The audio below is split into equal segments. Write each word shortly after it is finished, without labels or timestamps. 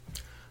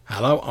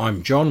Hello,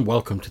 I'm John.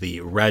 Welcome to the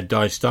Red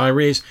Dice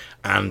Diaries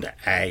and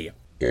a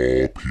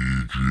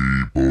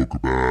RPG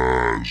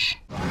Bugbears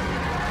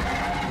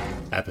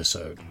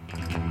episode.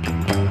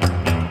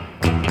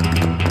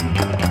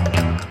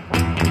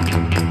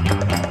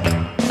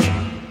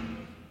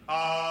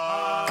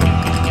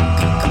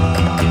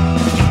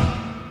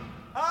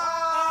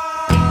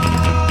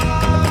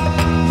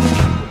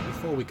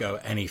 Before we go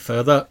any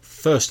further,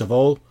 first of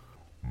all,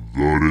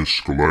 the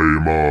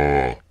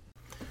disclaimer.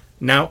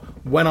 Now,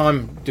 when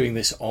I'm doing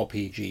this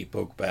RPG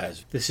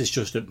Bugbears, this is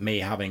just me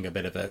having a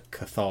bit of a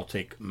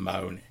cathartic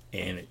moan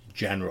in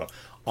general.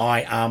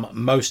 I am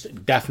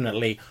most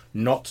definitely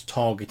not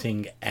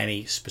targeting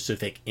any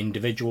specific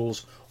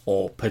individuals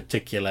or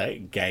particular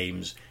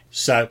games.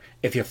 So,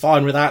 if you're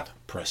fine with that,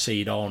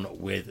 proceed on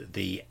with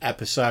the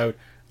episode,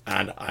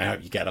 and I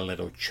hope you get a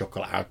little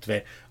chuckle out of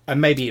it, and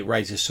maybe it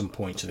raises some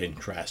points of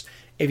interest.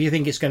 If you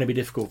think it's going to be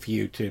difficult for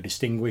you to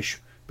distinguish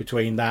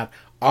between that,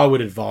 I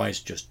would advise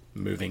just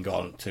moving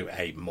on to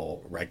a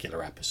more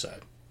regular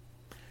episode.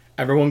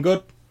 Everyone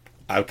good?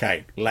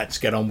 Okay, let's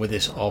get on with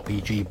this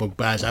RPG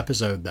Bugbears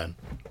episode then.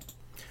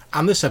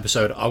 And this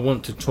episode I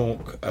want to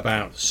talk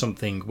about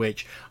something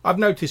which I've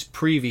noticed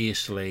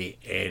previously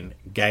in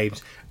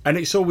games, and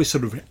it's always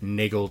sort of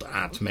niggled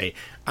at me,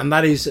 and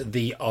that is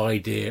the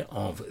idea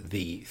of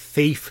the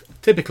thief,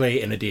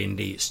 typically in a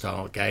D&D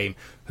style game,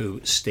 who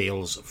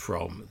steals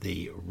from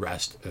the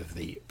rest of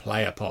the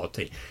player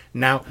party.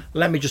 Now,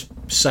 let me just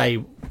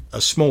say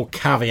a small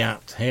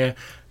caveat here.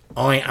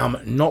 I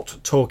am not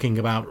talking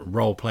about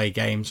roleplay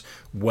games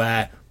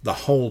where the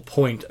whole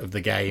point of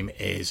the game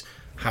is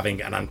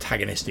having an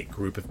antagonistic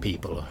group of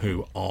people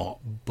who are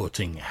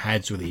butting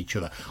heads with each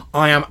other.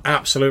 I am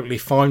absolutely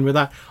fine with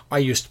that. I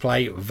used to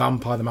play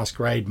Vampire the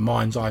Masquerade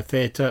Mind's Eye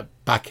Theatre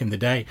back in the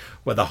day,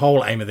 where the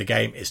whole aim of the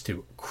game is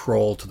to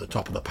crawl to the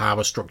top of the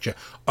power structure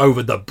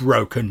over the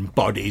broken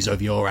bodies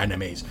of your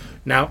enemies.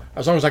 Now,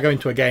 as long as I go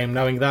into a game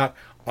knowing that,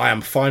 I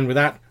am fine with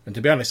that, and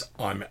to be honest,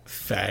 I'm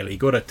fairly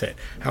good at it.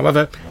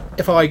 However,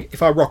 if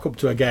I rock up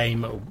to a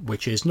game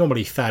which is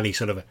normally fairly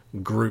sort of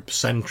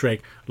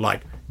group-centric,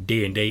 like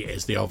D&D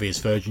is the obvious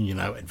version, you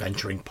know,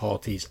 adventuring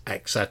parties,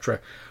 etc.,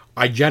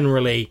 I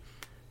generally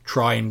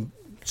try and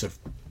sort of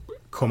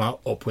come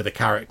up with a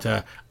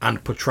character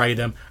and portray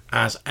them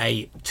as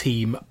a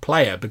team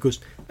player, because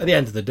at the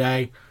end of the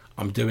day,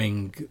 I'm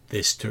doing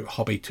this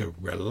hobby to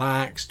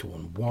relax, to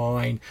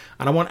unwind,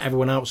 and I want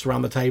everyone else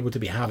around the table to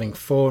be having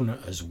fun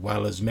as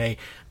well as me.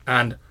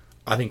 And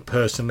I think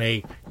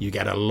personally you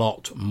get a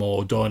lot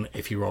more done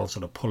if you're all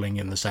sort of pulling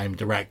in the same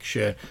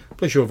direction,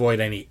 plus you avoid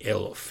any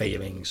ill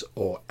feelings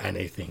or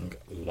anything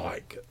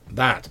like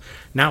that.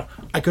 Now,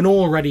 I can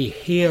already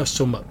hear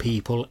some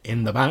people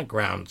in the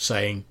background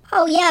saying,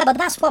 "Oh yeah, but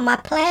that's what my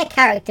player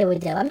character would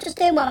do. I'm just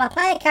doing what my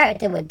player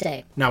character would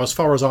do." Now, as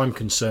far as I'm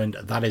concerned,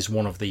 that is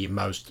one of the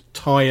most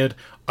tired,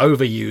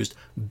 overused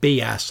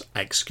BS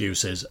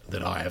excuses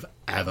that I have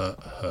ever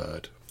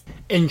heard.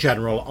 In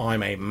general,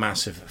 I'm a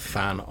massive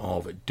fan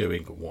of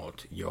doing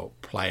what your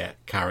player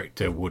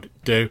character would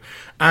do,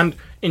 and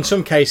in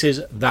some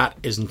cases that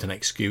isn't an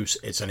excuse,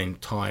 it's an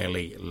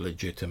entirely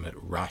legitimate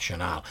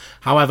rationale.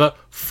 However,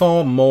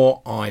 far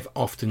more I've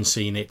often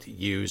seen it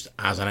used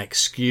as an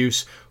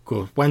excuse,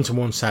 because when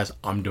someone says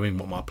I'm doing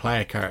what my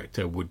player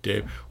character would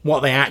do,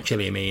 what they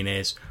actually mean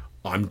is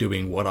I'm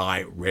doing what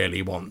I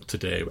really want to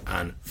do,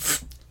 and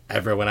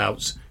everyone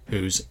else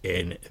who's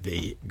in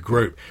the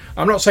group.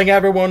 I'm not saying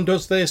everyone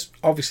does this,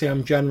 obviously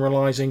I'm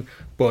generalising,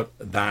 but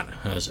that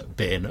has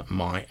been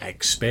my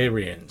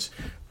experience.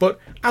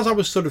 But as I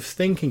was sort of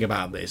thinking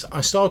about this,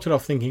 I started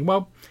off thinking,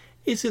 well,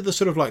 is it the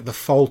sort of like the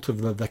fault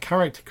of the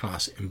character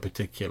class in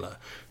particular?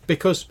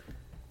 Because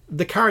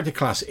the character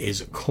class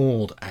is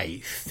called a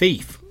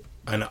thief,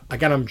 and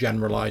again I'm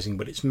generalising,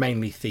 but it's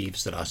mainly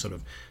thieves that I sort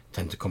of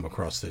tend to come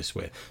across this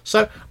with.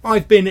 So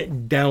I've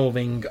been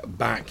delving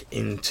back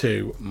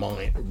into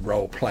my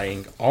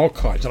role-playing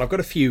archives, and I've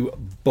got a few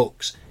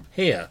books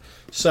here.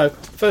 So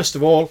first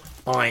of all,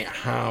 I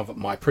have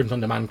my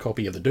print-on-demand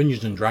copy of the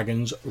Dungeons &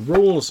 Dragons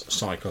Rules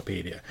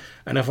Cyclopedia,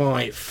 and if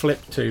I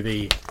flip to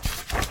the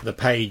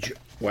page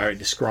where it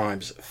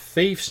describes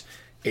thieves,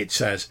 it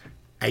says,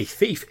 "A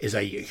thief is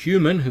a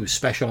human who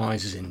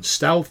specialises in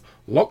stealth,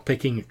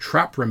 lockpicking,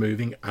 trap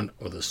removing, and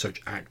other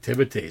such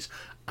activities.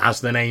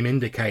 As the name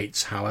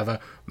indicates, however,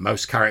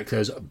 most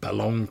characters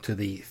belonging to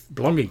the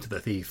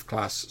thief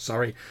class,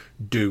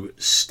 do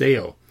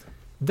steal."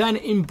 Then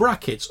in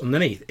brackets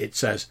underneath it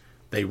says,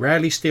 "They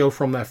rarely steal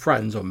from their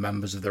friends or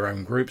members of their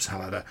own groups,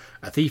 however.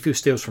 A thief who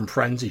steals from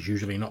friends is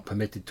usually not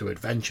permitted to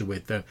adventure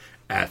with them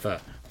ever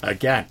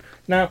again."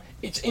 Now,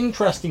 it's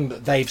interesting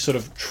that they've sort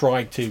of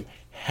tried to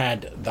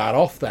head that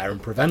off there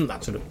and prevent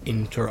that sort of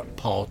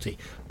inter-party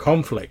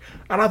conflict.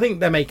 And I think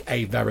they make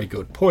a very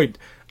good point.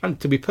 And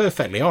to be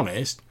perfectly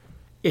honest,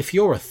 if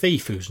you're a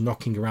thief who's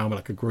knocking around with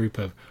like a group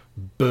of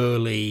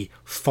burly,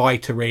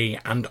 fightery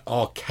and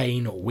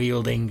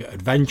arcane-wielding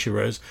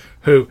adventurers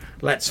who,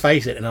 let's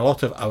face it, in a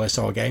lot of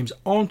OSR games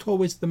aren't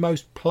always the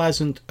most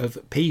pleasant of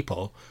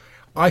people,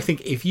 I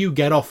think if you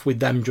get off with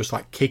them just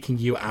like kicking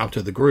you out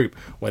of the group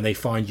when they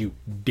find you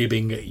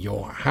dibbing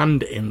your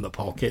hand in the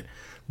pocket,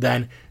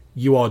 then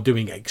you are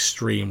doing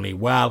extremely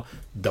well.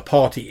 The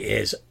party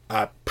is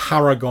a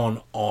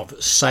paragon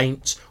of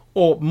saints,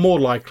 or more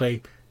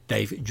likely,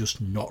 they've just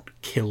not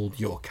killed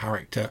your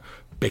character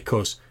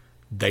because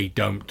they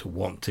don't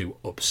want to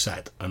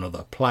upset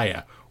another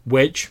player,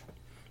 which,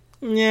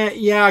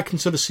 yeah, I can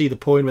sort of see the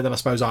point with it. I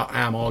suppose I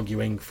am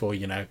arguing for,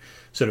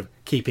 sort of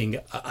keeping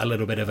a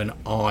little bit of an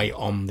eye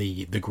on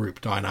the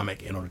group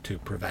dynamic in order to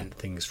prevent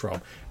things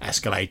from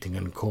escalating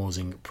and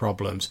causing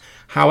problems.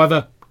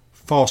 However,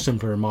 far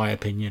simpler in my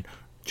opinion,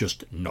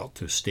 just not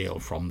to steal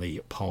from the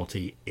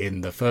party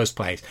in the first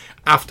place.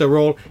 After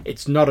all,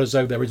 it's not as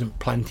though there isn't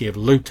plenty of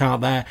loot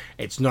out there.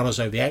 It's not as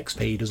though the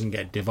XP doesn't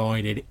get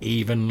divided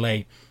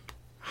evenly.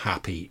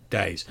 Happy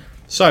days.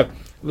 So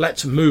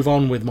let's move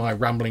on with my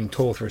rambling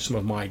tour through some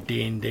of my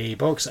D&D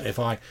books. If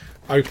I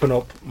open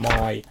up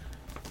my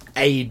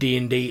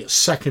AD&D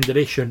 2nd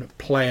edition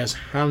Player's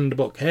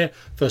Handbook here,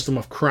 first time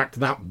I've cracked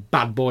that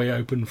bad boy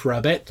open for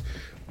a bit,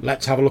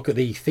 let's have a look at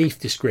the thief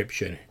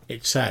description.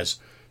 It says,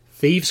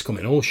 thieves come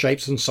in all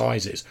shapes and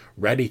sizes,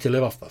 ready to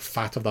live off the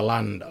fat of the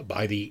land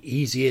by the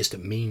easiest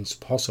means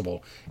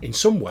possible. In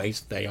some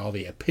ways, they are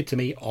the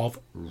epitome of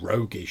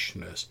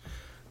roguishness.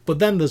 But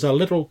then there's a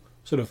little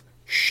sort of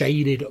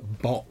shaded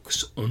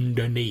box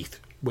underneath,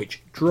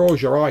 which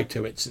draws your eye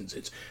to it since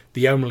it's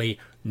the only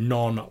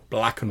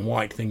non-black and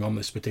white thing on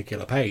this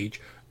particular page,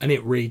 and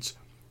it reads,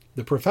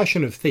 the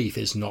profession of thief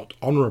is not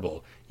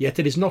honourable, yet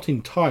it is not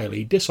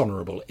entirely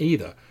dishonourable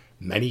either.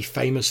 Many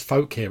famous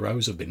folk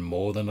heroes have been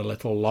more than a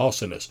little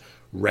larcenous.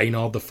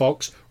 Reynard the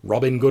Fox,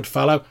 Robin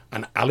Goodfellow,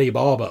 and Ali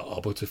Baba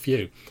are but a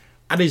few.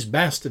 At his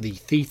best, the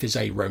thief is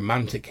a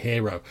romantic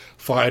hero,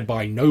 fired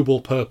by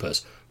noble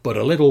purpose, but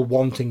a little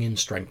wanting in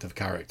strength of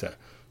character.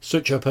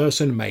 Such a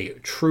person may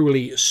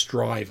truly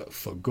strive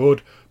for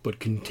good, but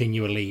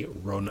continually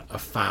run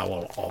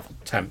afoul of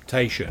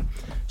temptation.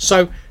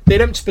 So they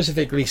don't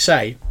specifically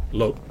say,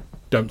 look,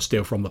 don't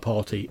steal from the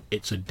party,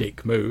 it's a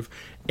dick move,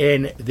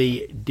 in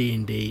the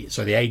D&D,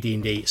 so the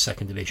AD&D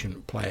 2nd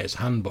edition Player's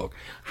Handbook.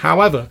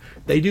 However,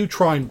 they do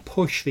try and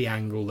push the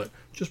angle that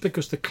just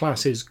because the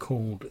class is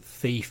called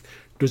Thief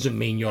doesn't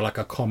mean you're like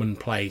a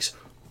commonplace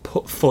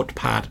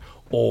footpad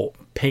or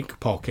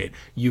pickpocket.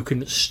 You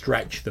can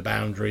stretch the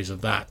boundaries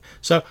of that.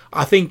 So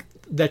I think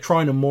they're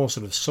trying to more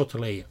sort of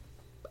subtly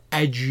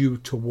edge you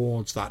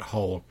towards that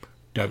whole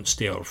don't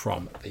steal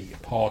from the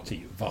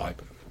party vibe.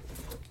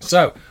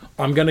 So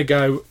I'm going to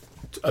go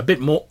a bit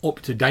more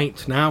up to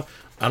date now,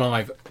 and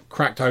I've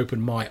cracked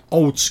open my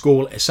old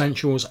school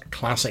essentials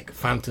classic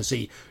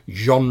fantasy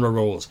genre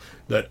rules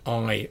that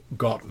I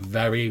got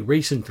very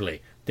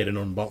recently. Did an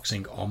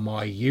unboxing on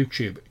my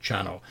YouTube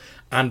channel,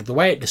 and the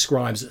way it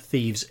describes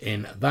thieves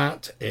in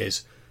that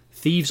is,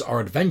 thieves are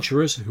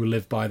adventurers who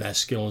live by their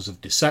skills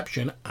of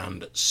deception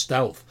and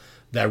stealth.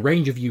 Their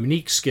range of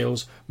unique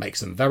skills makes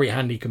them very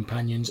handy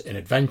companions in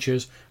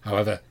adventures.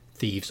 However,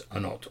 thieves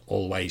are not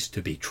always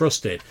to be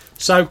trusted.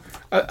 So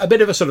a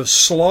bit of a sort of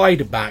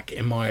slide back,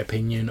 in my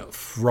opinion,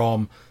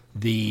 from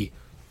the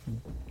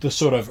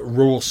sort of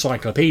rule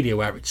cyclopedia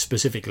where it's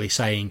specifically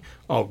saying,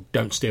 oh,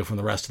 don't steal from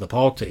the rest of the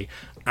party,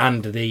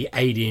 and the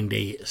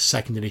AD&D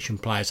 2nd edition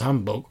Player's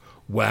Handbook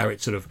where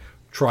it sort of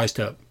tries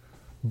to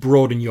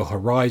broaden your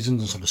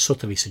horizons and sort of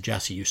subtly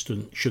suggests you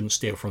shouldn't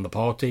steal from the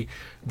party.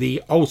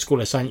 The old school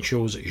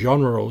essentials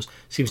genre rules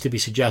seems to be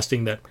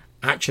suggesting that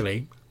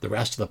actually the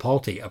rest of the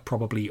party are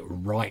probably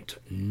right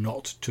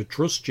not to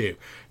trust you.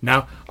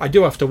 Now, I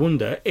do have to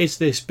wonder, is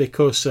this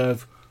because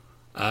of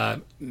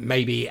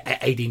maybe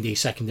AD&D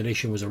 2nd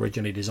edition was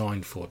originally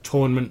designed for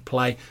tournament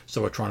play,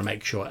 so we're trying to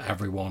make sure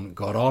everyone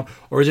got on?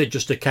 Or is it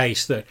just a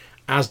case that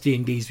as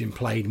D&D's been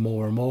played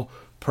more and more,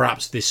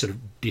 perhaps this sort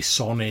of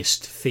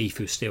dishonest thief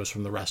who steals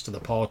from the rest of the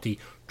party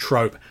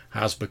trope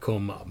has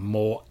become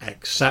more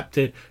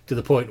accepted to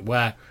the point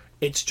where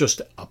it's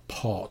just a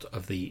part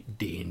of the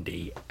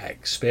D&D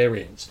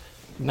experience?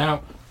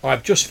 Now,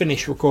 I've just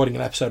finished recording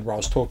an episode where I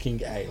was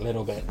talking a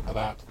little bit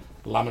about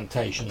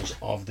Lamentations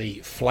of the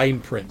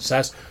Flame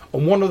Princess,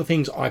 and one of the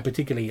things I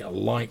particularly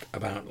like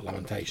about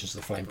Lamentations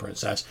of the Flame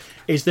Princess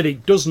is that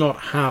it does not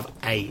have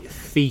a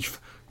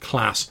thief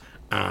class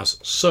as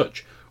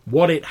such.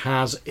 What it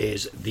has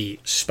is the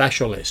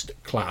specialist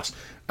class,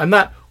 and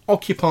that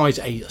occupies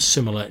a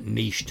similar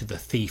niche to the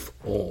thief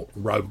or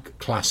rogue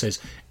classes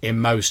in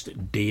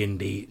most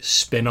D&D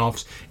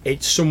spin-offs.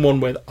 It's someone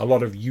with a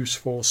lot of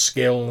useful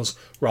skills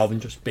rather than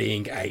just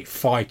being a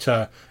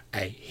fighter,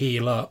 a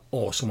healer,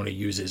 or someone who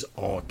uses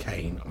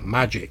arcane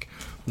magic.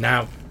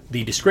 Now,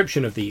 the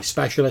description of the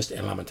specialist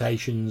in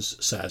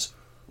Lamentations says,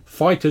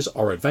 fighters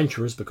are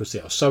adventurers because they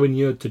are so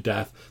inured to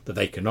death that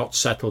they cannot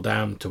settle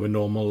down to a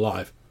normal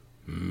life.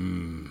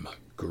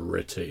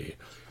 Gritty.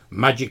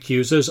 Magic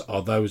users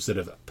are those that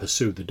have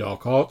pursued the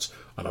dark arts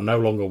and are no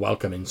longer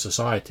welcome in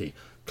society.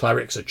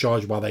 Clerics are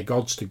charged by their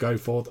gods to go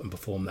forth and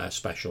perform their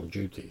special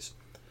duties.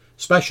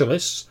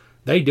 Specialists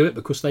They do it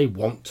because they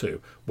want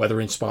to,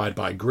 whether inspired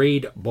by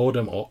greed,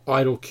 boredom, or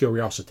idle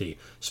curiosity.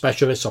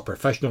 Specialists or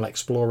professional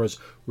explorers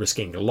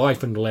risking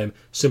life and limb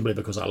simply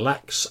because a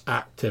less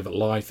active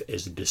life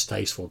is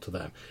distasteful to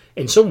them.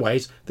 In some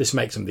ways, this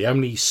makes them the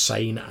only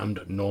sane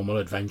and normal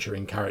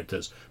adventuring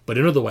characters, but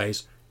in other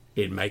ways,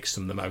 it makes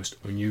them the most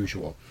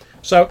unusual.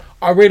 So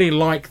I really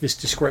like this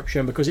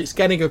description because it's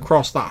getting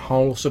across that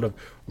whole sort of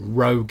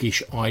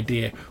roguish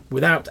idea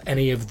without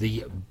any of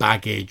the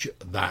baggage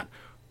that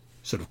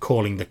sort of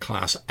calling the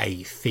class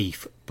a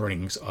thief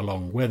brings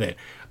along with it.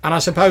 And I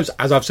suppose,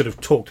 as I've sort of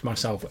talked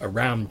myself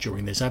around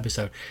during this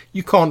episode,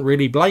 you can't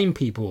really blame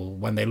people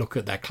when they look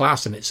at their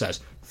class and it says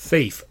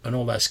thief and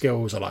all their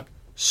skills are like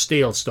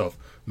steal stuff,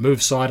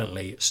 move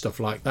silently, stuff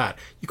like that.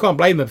 You can't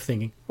blame them for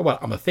thinking, oh, well,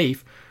 I'm a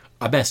thief,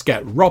 I best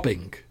get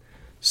robbing.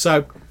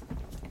 So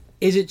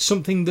is it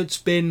something that's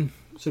been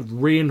sort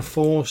of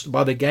reinforced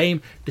by the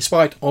game,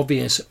 despite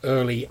obvious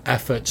early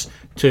efforts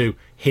to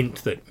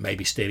hint that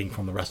maybe stealing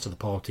from the rest of the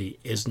party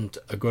isn't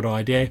a good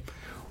idea?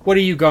 What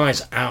do you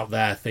guys out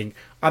there think?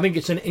 I think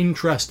it's an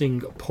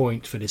interesting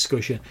point for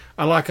discussion.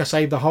 And like I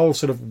say, the whole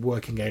sort of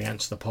working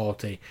against the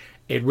party,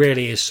 it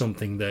really is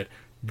something that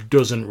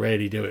doesn't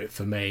really do it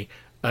for me.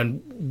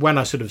 And when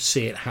I sort of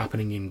see it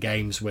happening in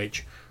games,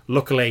 which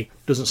luckily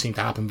doesn't seem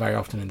to happen very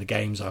often in the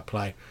games I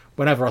play,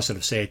 whenever I sort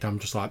of see it, I'm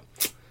just like,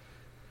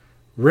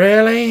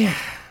 really?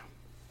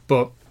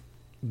 But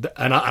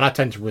and I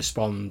tend to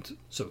respond,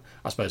 so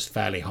I suppose,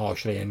 fairly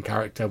harshly in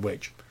character,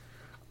 which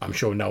I'm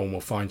sure no one will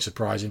find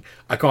surprising.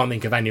 I can't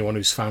think of anyone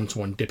who's found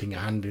someone dipping a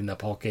hand in their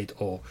pocket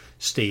or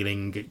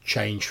stealing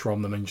change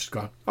from them and just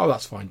gone, oh,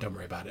 that's fine, don't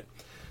worry about it.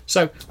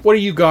 So what do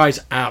you guys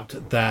out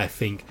there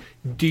think?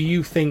 Do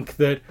you think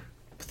that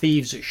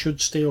thieves should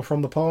steal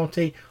from the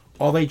party?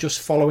 Are they just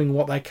following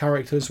what their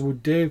characters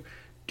would do?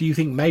 Do you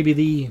think maybe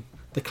the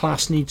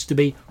class needs to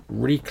be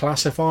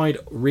reclassified,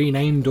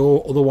 renamed,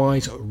 or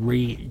otherwise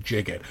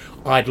rejiggered?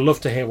 I'd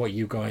love to hear what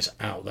you guys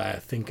out there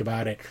think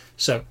about it.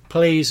 So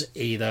please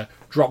either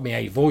drop me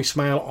a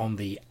voicemail on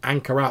the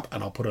Anchor app,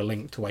 and I'll put a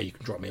link to where you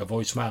can drop me a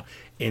voicemail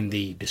in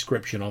the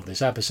description of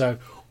this episode,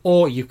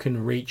 or you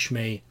can reach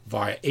me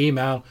via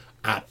email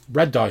at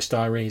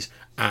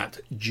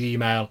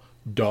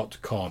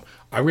reddicediaries@gmail.com.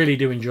 I really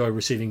do enjoy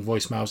receiving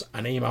voicemails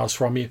and emails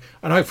from you,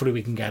 and hopefully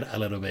we can get a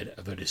little bit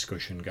of a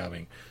discussion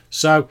going.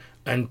 So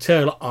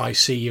until I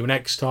see you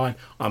next time,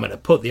 I'm going to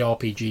put the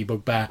RPG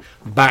Bugbear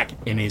back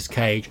in his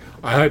cage.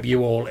 I hope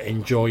you all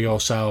enjoy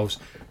yourselves,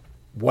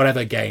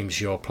 whatever games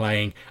you're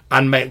playing,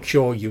 and make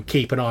sure you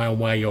keep an eye on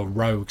where your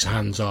rogue's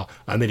hands are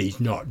and that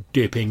he's not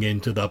dipping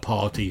into the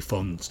party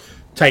funds.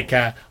 Take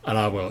care, and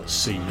I will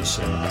see you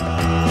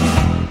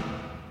soon.